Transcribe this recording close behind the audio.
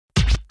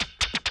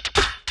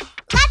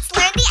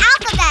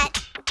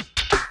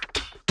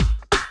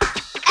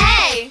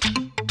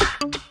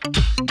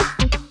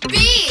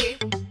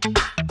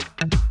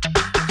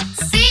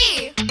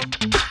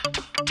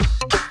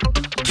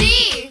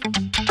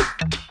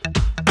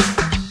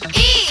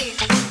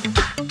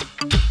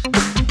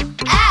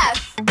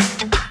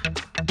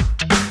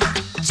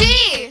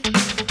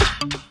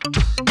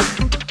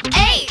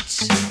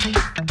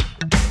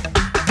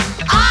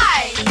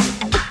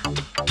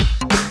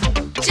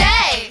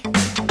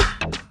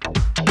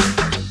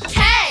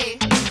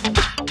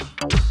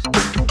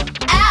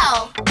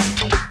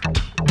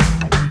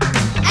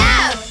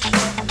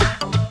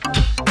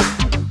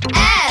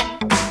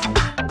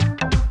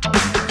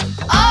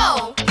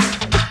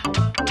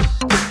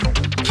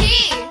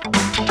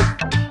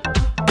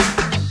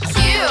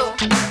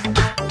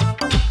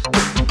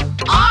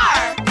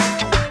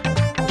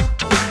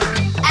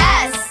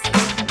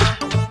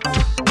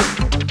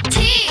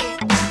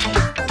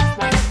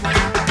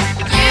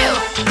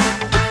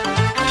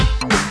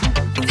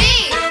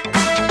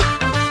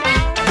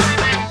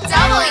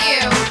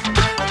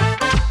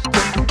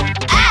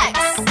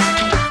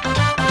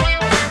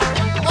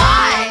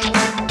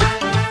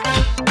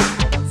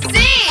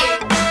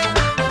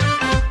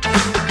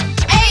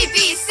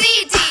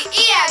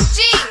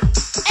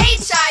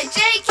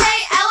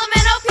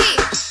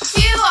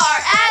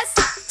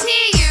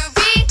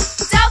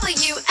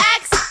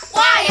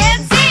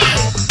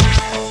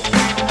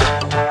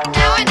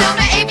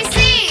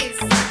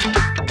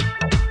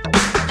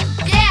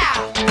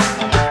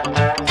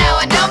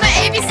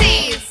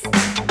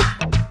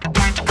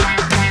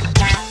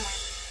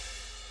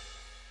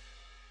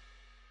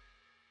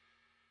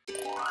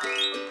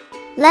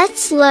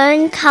Let's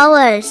learn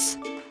colors.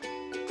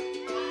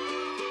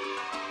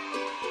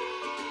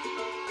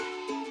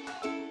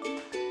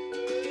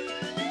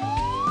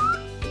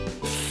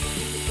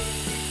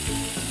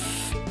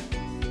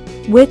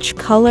 Which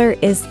color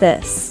is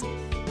this?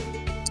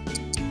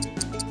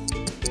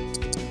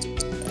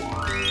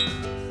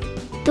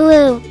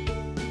 Blue.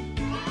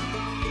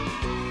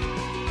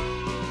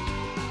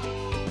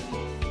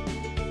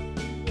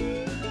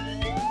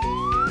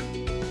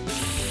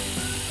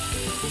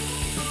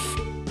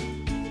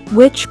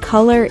 Which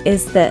color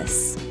is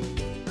this?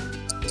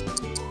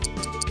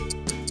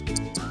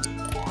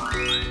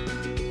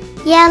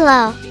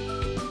 Yellow.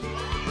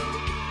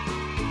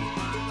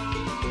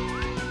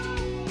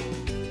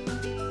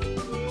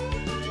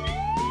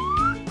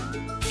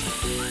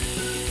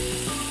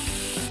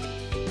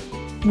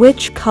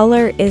 Which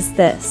color is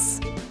this?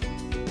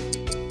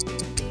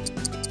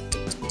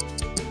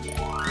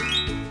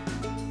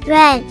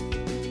 Red.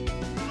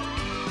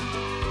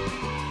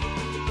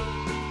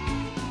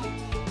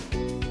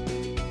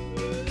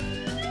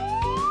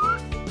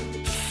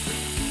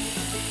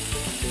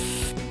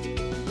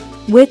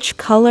 Which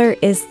color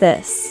is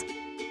this?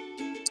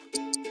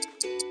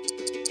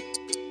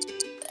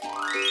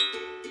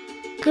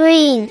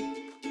 Green.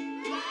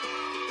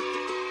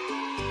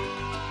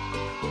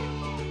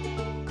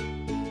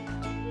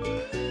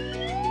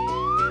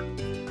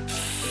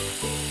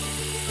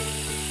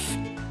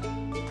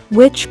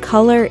 Which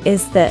color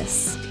is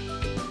this?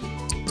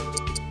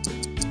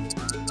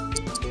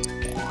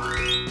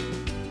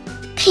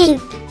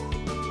 Pink.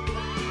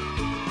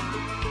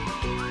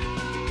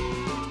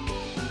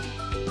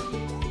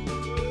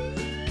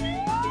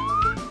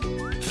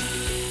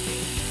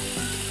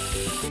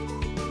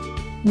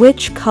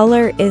 Which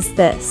color is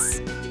this?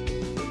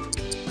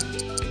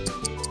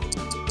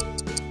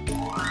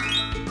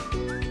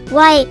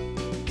 White.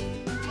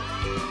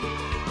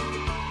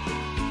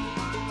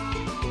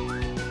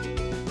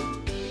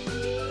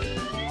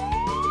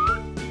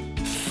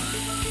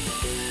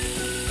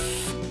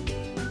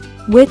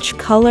 Which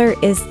color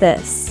is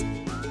this?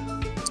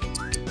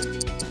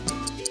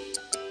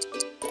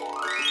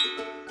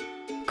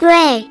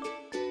 Gray.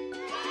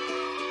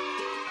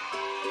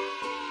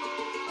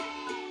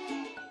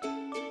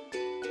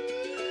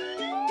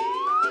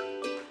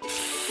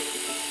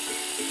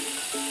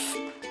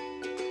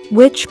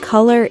 Which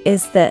color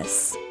is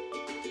this?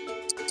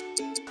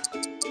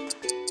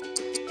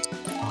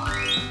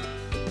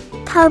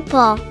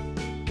 Purple.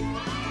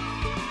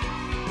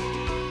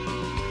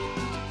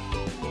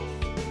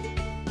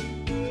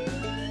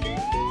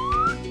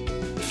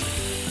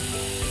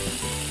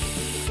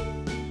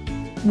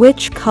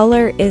 Which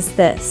color is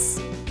this?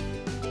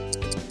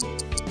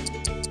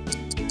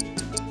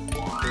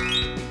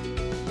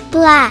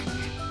 Black.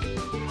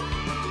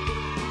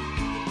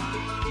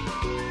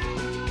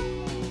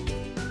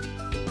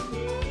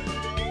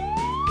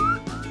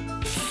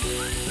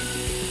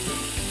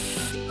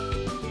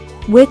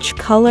 Which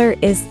color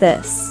is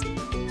this?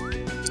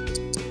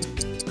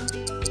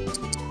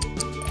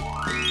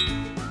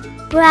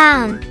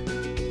 Brown.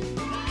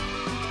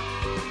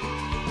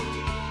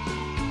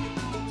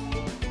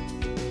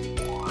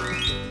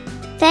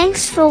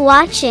 Thanks for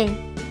watching.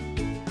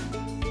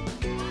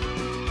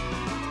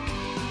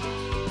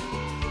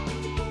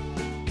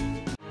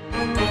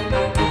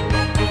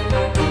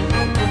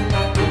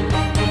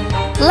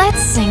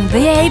 Let's sing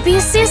the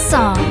ABC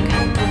song.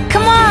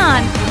 Come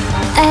on!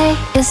 A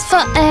is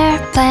for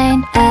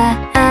airplane,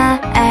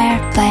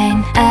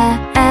 airplane,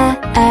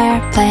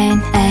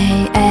 airplane,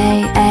 A.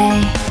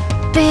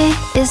 B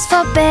is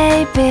for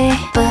baby,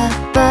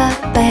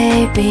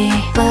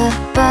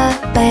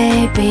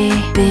 baby,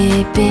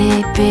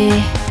 baby, B.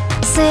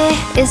 C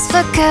is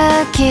for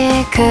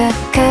cookie,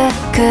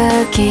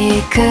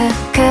 cookie,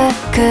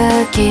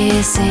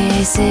 cookie, C.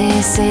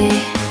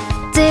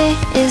 D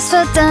is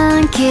for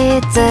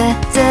donkey,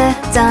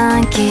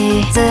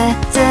 donkey,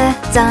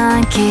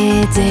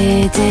 donkey, D.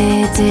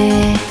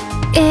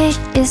 E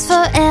is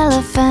for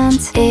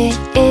elephant,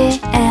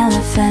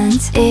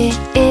 elephant,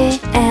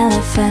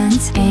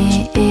 elephant, E.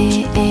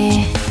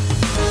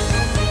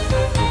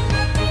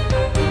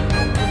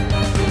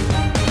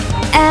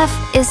 F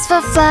is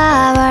for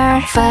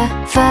flower, flower,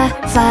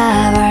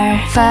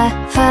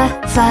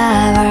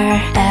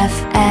 flower, F.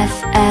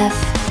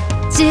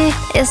 G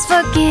is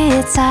for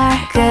guitar,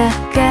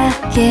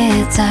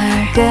 guitar,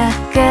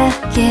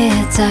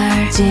 guitar,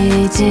 G.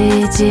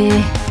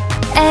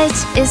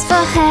 H is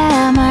for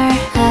hammer,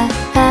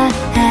 hammer,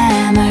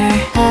 hammer,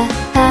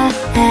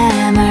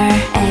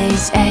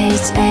 H.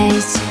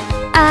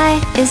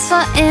 I is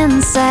for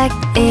insect,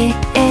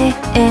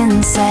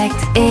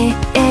 insect,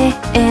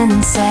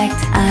 insect,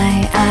 I.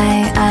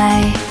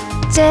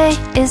 J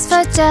is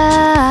for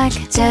jug,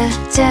 jug,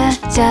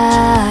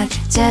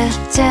 J.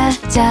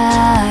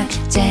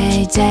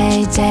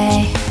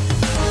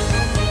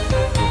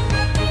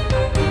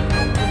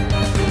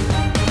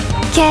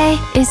 K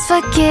is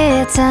for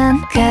kitten,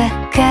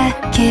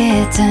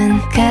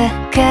 kitten,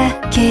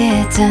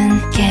 kitten,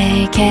 K.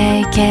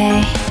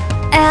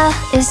 L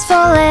is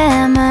for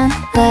lemon,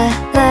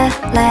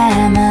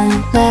 lemon,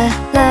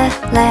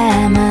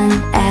 lemon,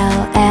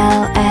 L.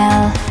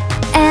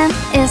 M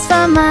is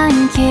for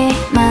monkey,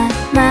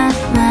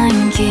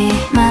 monkey,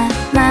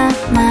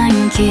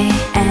 monkey,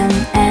 M.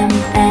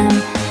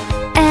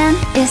 N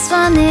is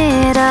for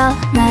needle,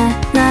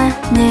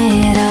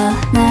 needle,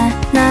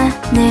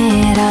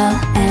 needle,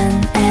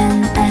 N.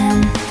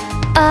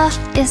 O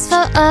is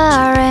for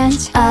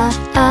orange,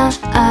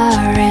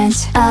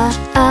 orange,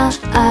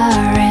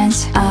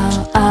 orange, O.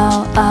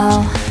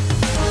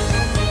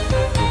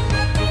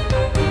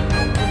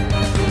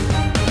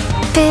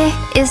 P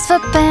is for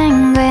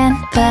penguin,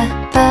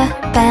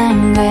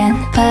 penguin,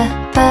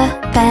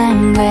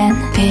 penguin,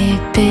 P.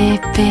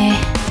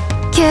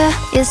 Q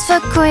is for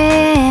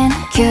queen,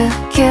 queen,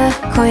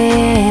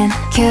 queen,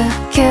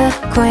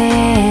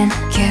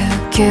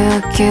 Q.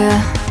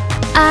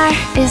 R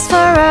is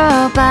for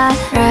robot,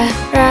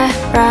 robot,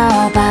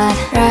 robot,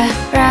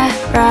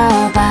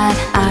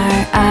 R.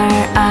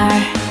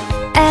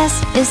 S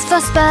is for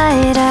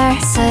spider,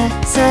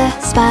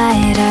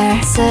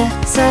 spider,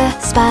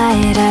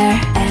 spider,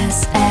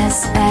 S.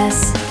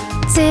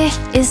 T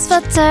is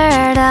for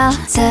turtle,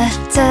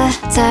 turtle,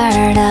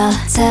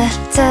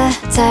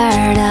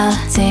 turtle,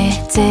 T.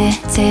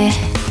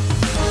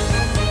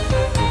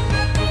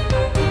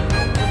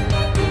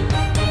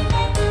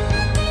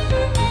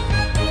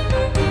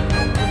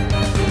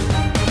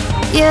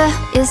 U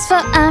is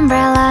for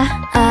umbrella,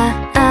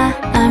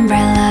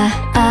 umbrella,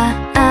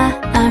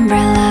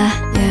 umbrella,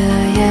 U.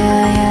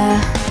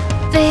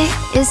 V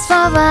is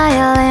for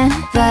violin,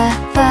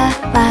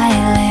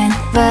 violin,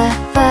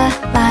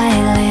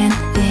 violin,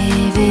 V.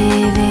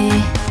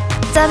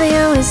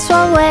 W is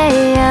for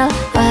whale,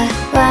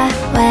 whale,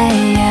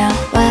 whale,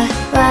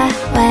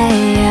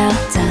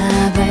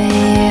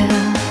 W.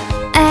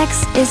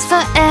 X is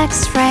for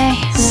X-ray,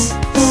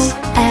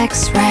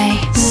 X-ray,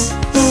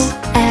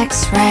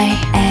 X-ray,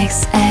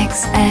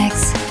 X.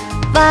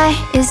 Y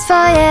is for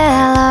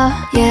yellow,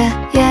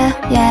 yellow,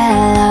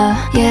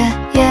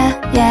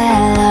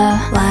 yellow,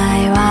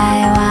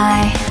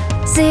 Y.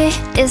 Z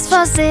is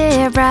for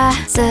zebra,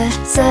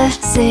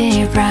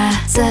 zebra,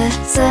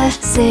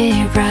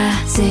 zebra,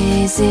 Z.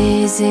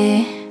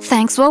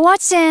 Thanks for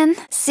watching.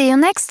 See you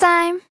next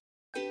time.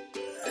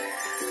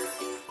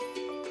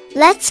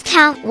 Let's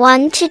count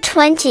 1 to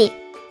 20.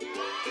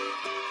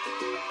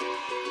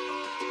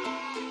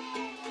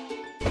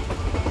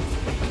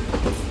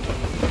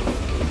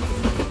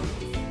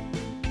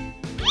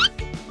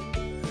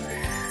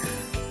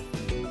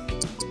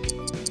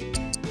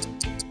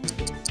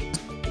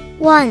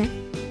 One,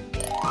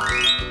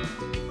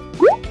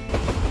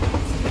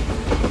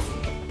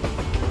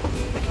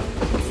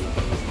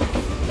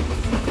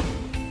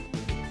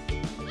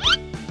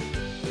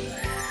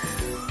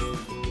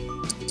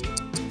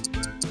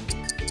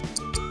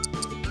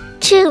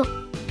 2,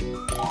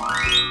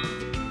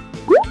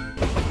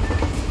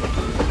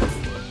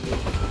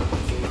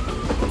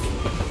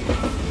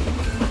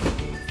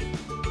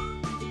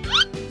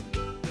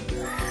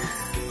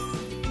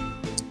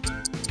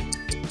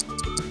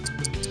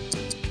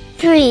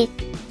 3,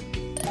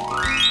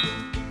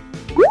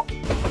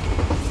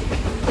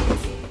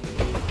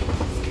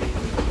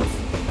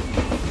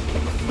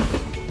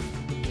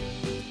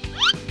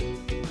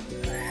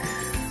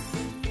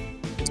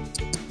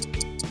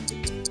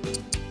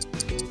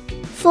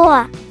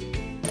 4,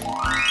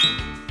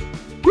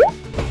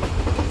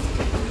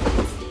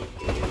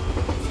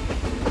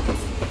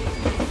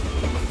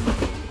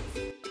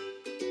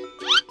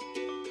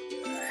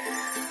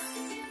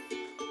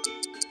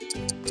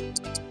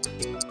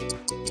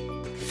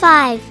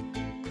 5,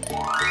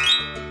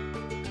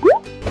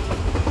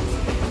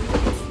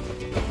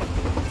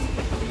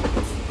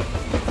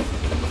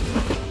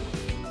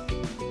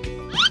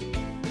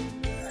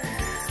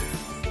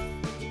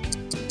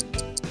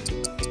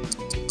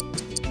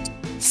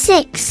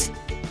 6,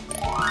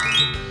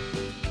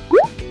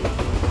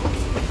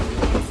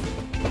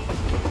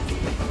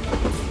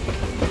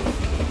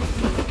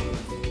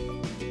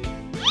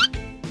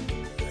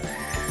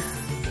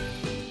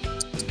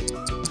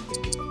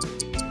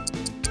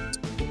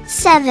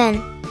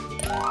 7,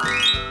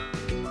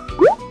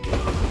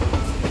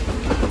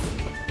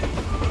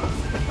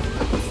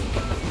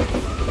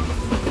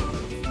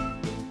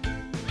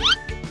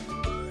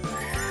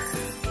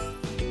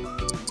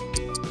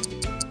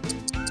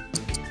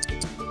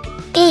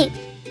 8,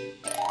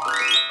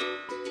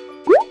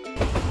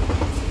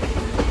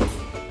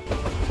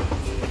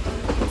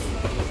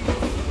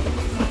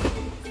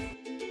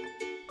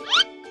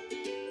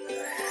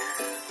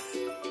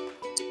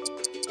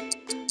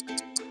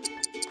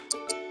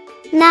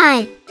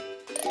 9,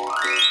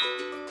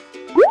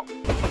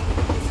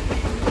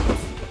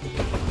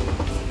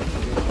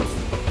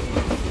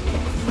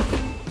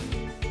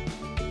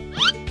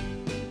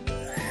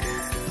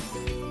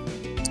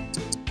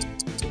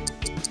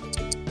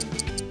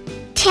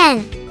 10,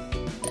 11,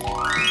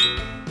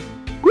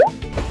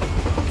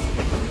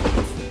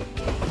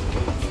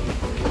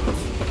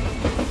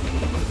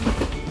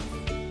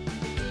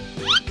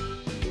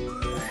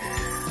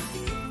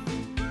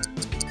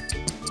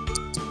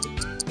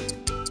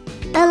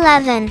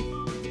 11.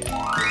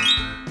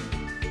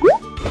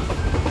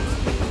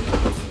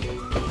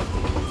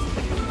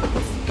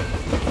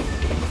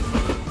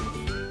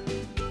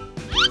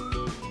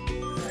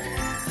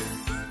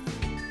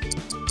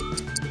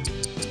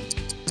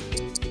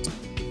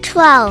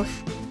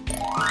 12.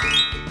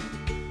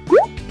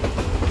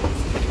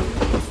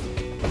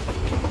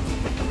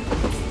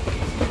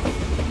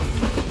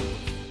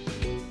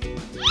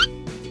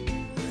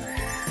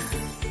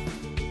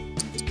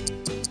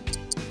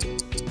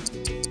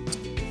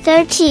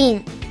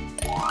 13.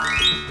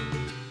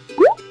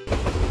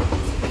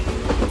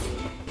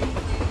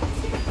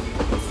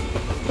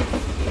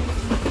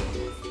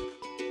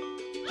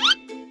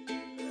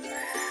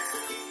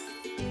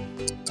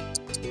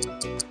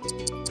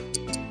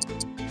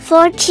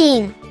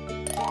 14.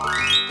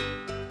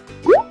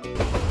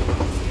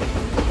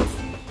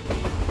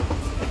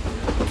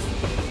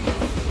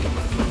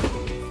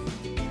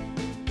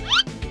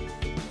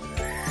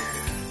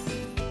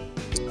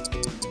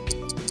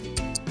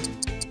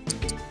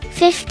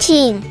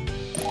 15.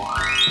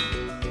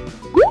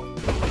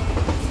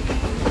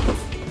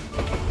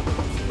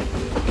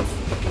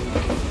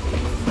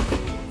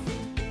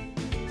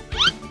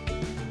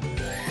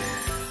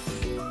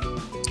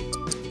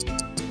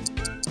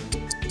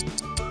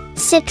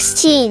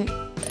 16.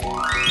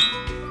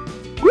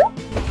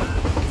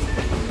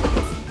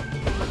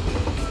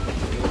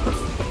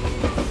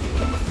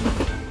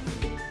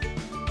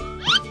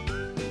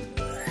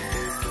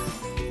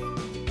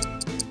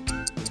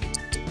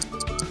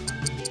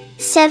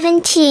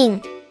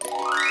 17.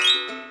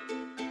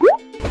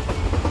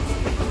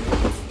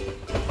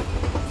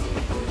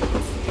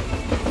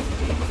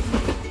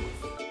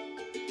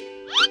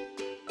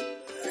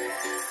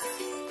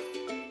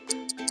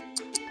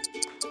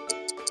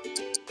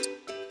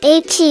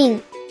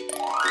 18.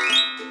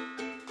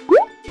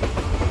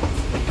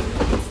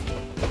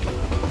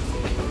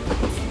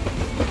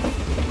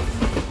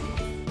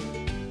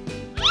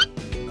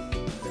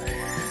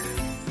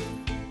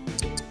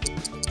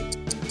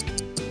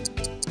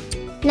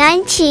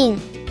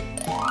 19.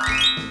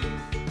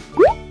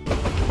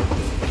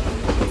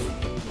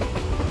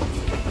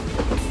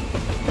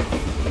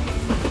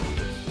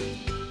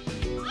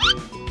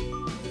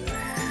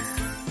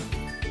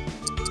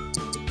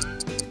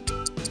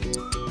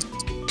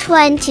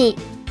 20.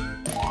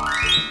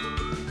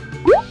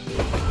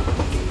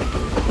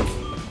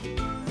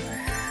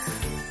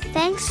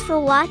 'Thanks for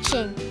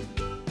watching.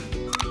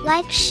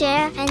 Like,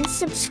 share, and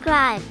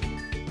subscribe.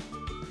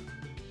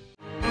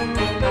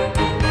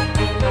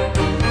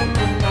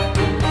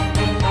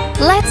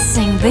 Let's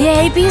sing the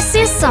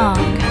ABC song.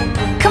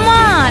 Come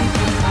on!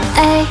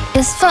 A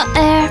is for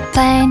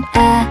airplane,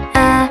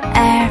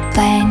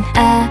 airplane,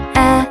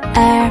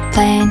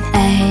 airplane,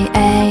 A.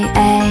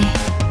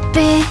 B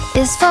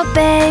is for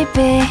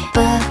baby,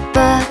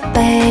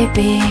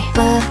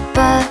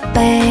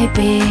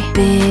 baby,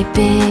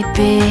 baby, B.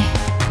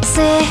 C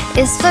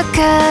is for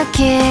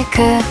cookie,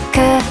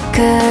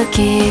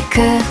 cookie,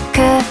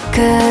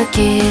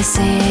 cookie, C.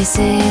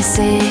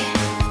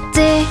 D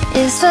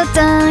is for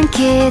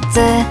donkey,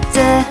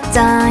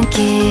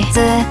 donkey,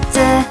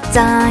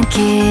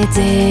 donkey,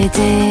 D.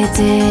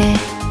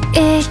 E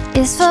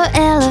is for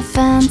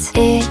elephant,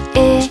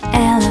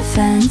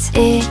 elephant,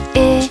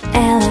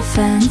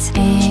 elephant, E.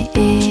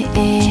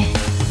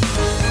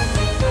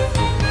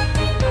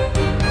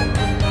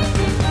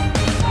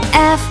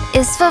 F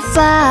is for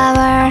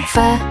flower,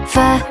 flower,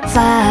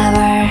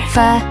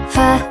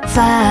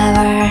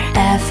 flower,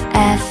 F.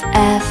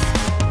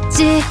 G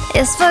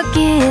is for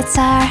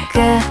guitar,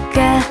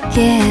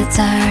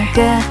 guitar,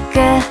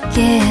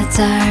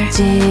 guitar, G.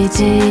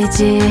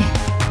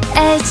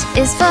 H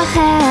is for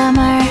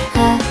hammer,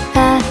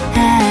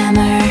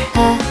 hammer,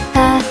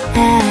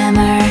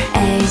 hammer,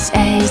 H.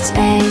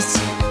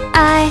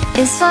 I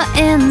is for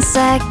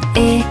insect,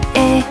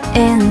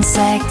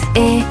 insect,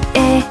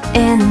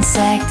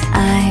 insect,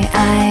 I.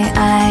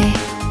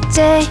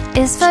 J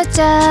is for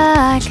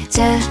jug,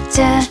 jug,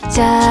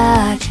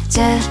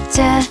 J.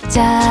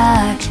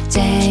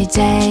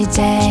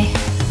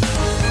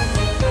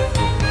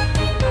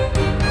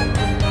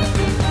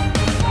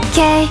 K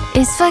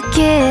is for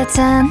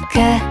kitten,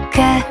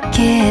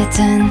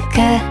 kitten,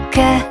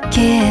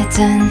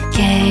 kitten, K.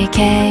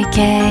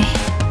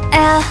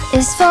 L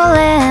is for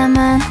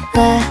lemon,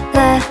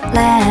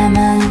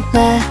 lemon,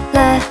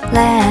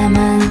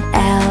 lemon,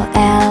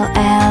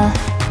 L.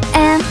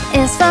 M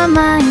is for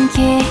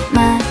monkey,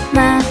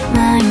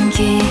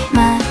 monkey,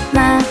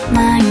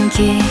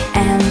 monkey,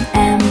 M.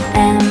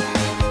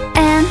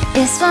 N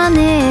is for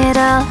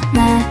needle,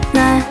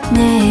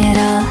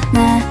 needle,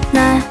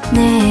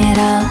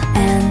 needle,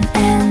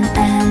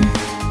 N.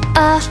 O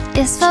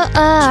is for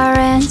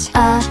orange,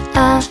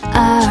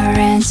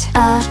 orange,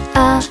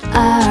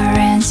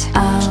 orange, O.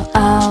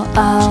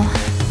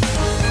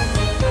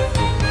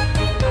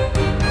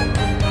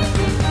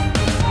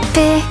 P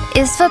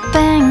is for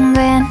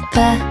penguin,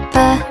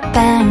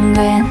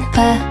 penguin,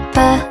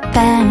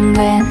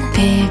 penguin, P.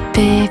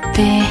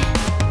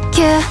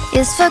 Q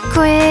is for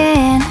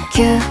queen.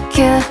 Q,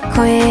 Q,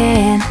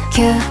 queen.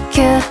 Q,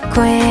 Q,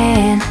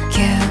 queen. Q,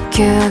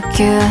 Q,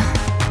 Q.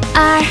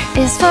 R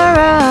is for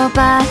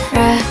robot.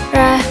 R,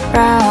 R,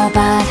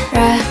 robot.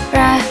 R,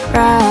 R,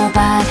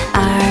 robot.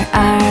 R,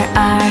 R,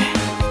 R.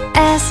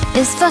 S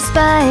is for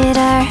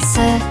spider. S,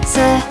 S,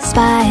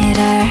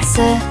 spider. S,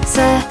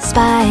 S,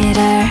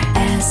 spider.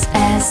 S,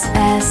 S,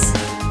 S.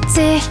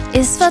 T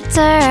is for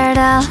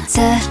turtle. T,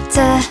 T,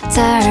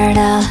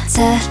 turtle. T,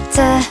 T,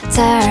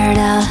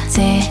 turtle.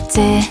 T,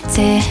 T, T.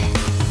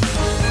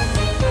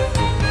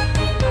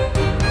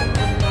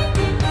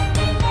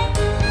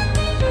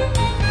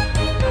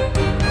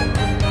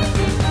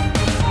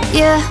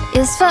 U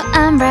is for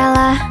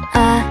umbrella.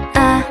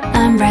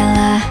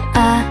 Umbrella.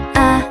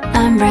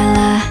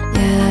 Umbrella. U.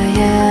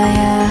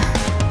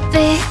 V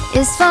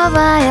is for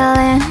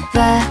violin. V,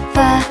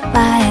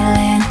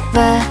 violin. V,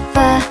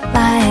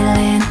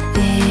 violin. V.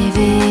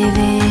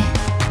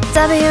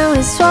 W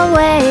is for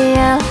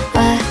whale.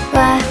 Whale.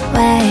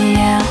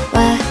 Whale.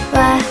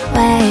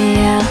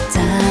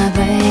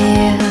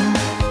 W.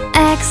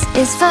 X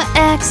is for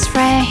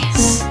X-ray.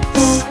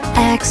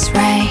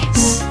 X-ray.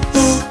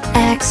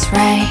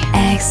 X-ray.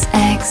 X,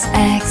 X,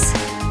 X.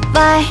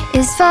 Y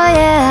is for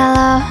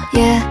yellow.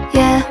 Yellow.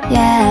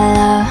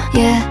 Yellow.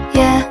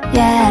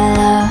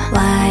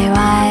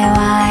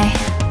 Y.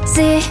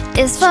 Z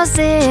is for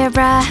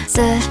zebra.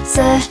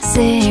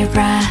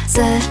 Zebra.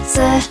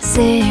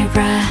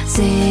 Zebra. Z.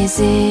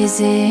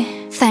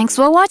 Thanks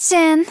for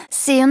watching.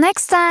 See you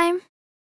next time.